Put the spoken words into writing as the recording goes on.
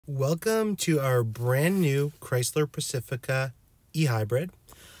Welcome to our brand new Chrysler Pacifica eHybrid.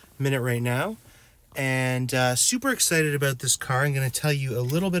 I'm in it right now and super excited about this car. I'm going to tell you a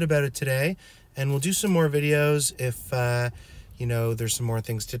little bit about it today, and we'll do some more videos if there's some more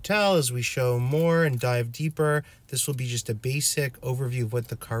things to tell as we show more and dive deeper. This will be just a basic overview of what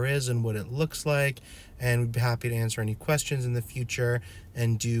the car is and what it looks like, and we'd be happy to answer any questions in the future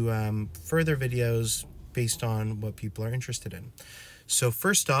and do further videos based on what people are interested in. So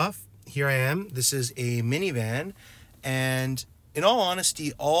first off, here I am. This is a minivan, and in all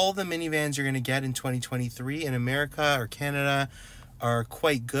honesty, all the minivans you're going to get in 2023 in America or Canada are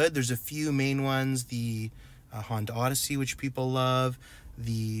quite good. There's a few main ones, the Honda Odyssey, which people love,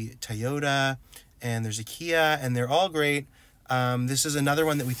 the Toyota, and there's a Kia, and they're all great. This is another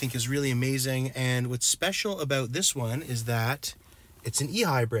one that we think is really amazing, and what's special about this one is that it's an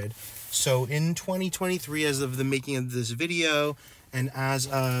eHybrid. So in 2023, as of the making of this video, and as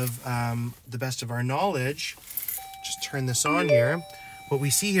of the best of our knowledge, just turn this on here. What we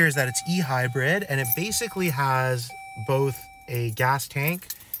see here is that it's eHybrid, and it basically has both a gas tank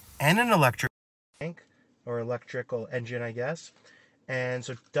and an electric tank, or electrical engine, I guess. And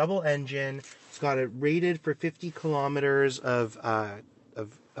so double engine. It's got it rated for 50 kilometers of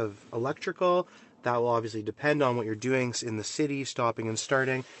electrical. That will obviously depend on what you're doing in the city, stopping and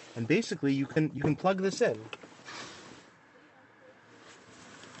starting. And basically, you can plug this in.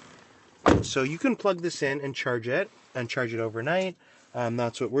 So you can plug this in and charge it overnight.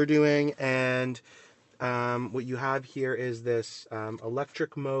 That's what we're doing. And what you have here is this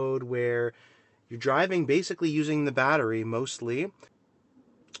electric mode where you're driving basically using the battery mostly.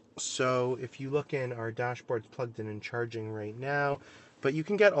 So if you look in, our dashboard's plugged in and charging right now, but you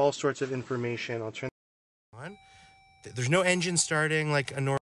can get all sorts of information. I'll turn it on. There's no engine starting like a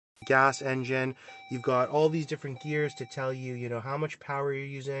normal gas engine. You've got all these different gears to tell you, how much power you're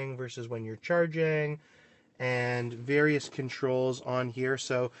using versus when you're charging, and various controls on here.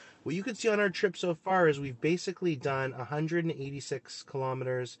 So what you can see on our trip so far is we've basically done 186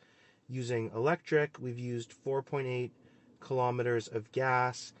 kilometers using electric. We've used 4.8 kilometers of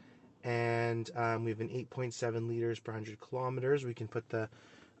gas, and we have an 8.7 liters per 100 kilometers. We can put the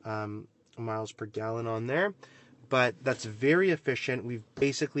miles per gallon on there, but that's very efficient. We've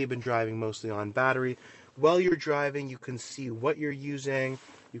basically been driving mostly on battery. While you're driving, you can see what you're using.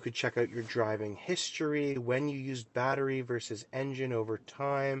 You could check out your driving history, when you used battery versus engine over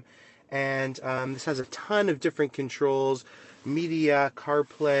time. And this has a ton of different controls, media,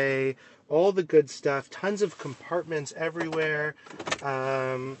 CarPlay, all the good stuff, tons of compartments everywhere,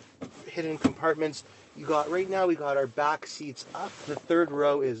 hidden compartments. Right now we got our back seats up. The third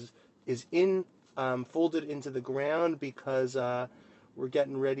row is folded into the ground because we're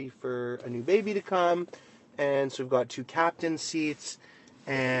getting ready for a new baby to come. And so we've got two captain seats,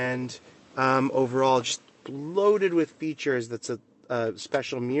 and overall just loaded with features. That's a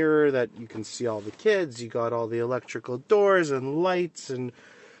special mirror that you can see all the kids. You got all the electrical doors and lights and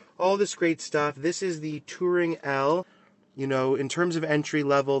all this great stuff. This is the Touring L. In terms of entry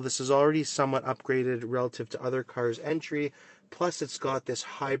level, this is already somewhat upgraded relative to other cars' entry. Plus, it's got this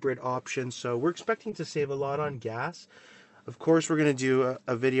hybrid option, so we're expecting to save a lot on gas. Of course, we're going to do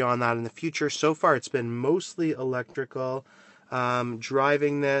a video on that in the future. So far, it's been mostly electrical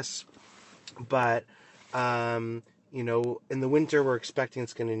driving this, but in the winter, we're expecting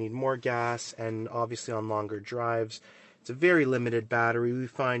it's going to need more gas, and obviously on longer drives. It's a very limited battery. We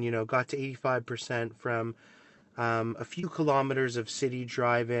find, got to 85% from a few kilometers of city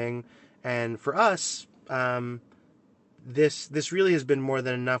driving, and for us, this really has been more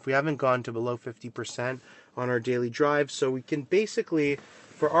than enough. We haven't gone to below 50% on our daily drives, so we can basically,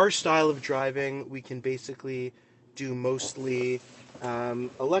 for our style of driving, we can basically do mostly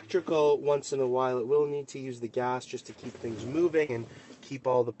electrical. Once in a while, it will need to use the gas just to keep things moving and keep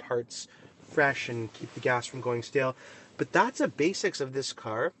all the parts fresh and keep the gas from going stale. But that's the basics of this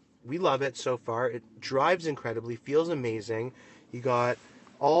car. We love it so far. It drives incredibly, feels amazing. You got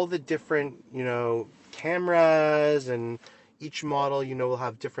all the different, cameras, and each model, will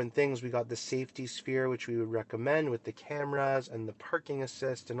have different things. We got the safety sphere, which we would recommend with the cameras and the parking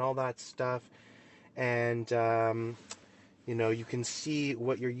assist and all that stuff. And, you can see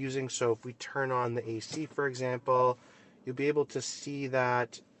what you're using. So if we turn on the AC, for example, you'll be able to see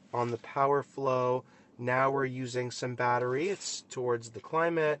that on the power flow. Now we're using some battery. It's towards the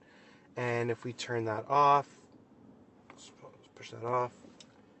climate. And if we turn that off, let's push that off,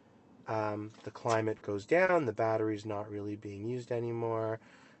 the climate goes down. The battery's not really being used anymore.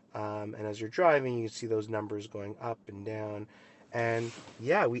 And as you're driving, you can see those numbers going up and down. And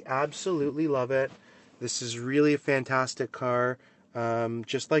yeah, we absolutely love it. This is really a fantastic car.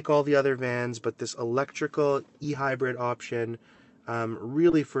 just like all the other vans, but this electrical eHybrid option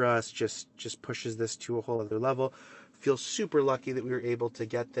really for us just pushes this to a whole other level. Feel super lucky that we were able to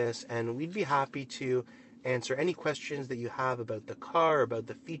get this, and we'd be happy to answer any questions that you have about the car, about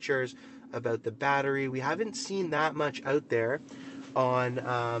the features, about the battery. We haven't seen that much out there on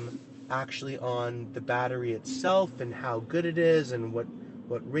actually on the battery itself and how good it is and what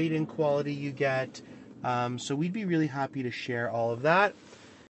rating quality you get. So we'd be really happy to share all of that.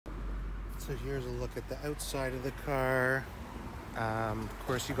 So here's a look at the outside of the car. Of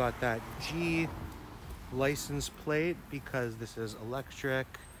course, you got that G license plate because this is electric.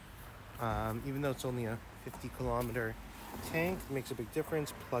 Even though it's only a 50-kilometer tank, it makes a big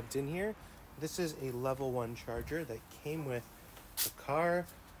difference. Plugged in here. This is a level 1 charger that came with the car.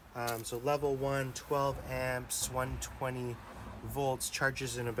 So level 1, 12 amps, 120 volts,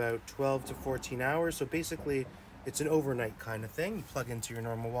 charges in about 12 to 14 hours. So basically, it's an overnight kind of thing. You plug into your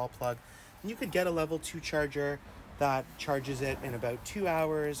normal wall plug. And you could get a level 2 charger that charges it in about 2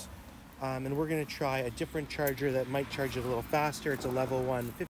 hours. And we're going to try a different charger that might charge it a little faster. It's a level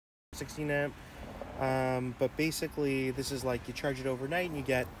 1, 16 amp. But basically, this is like you charge it overnight and you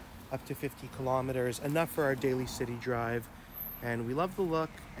get up to 50 kilometers, enough for our daily city drive. And we love the look,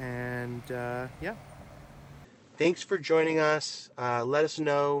 and yeah. Thanks for joining us. Let us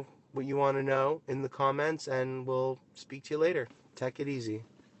know what you want to know in the comments, and we'll speak to you later. Take it easy.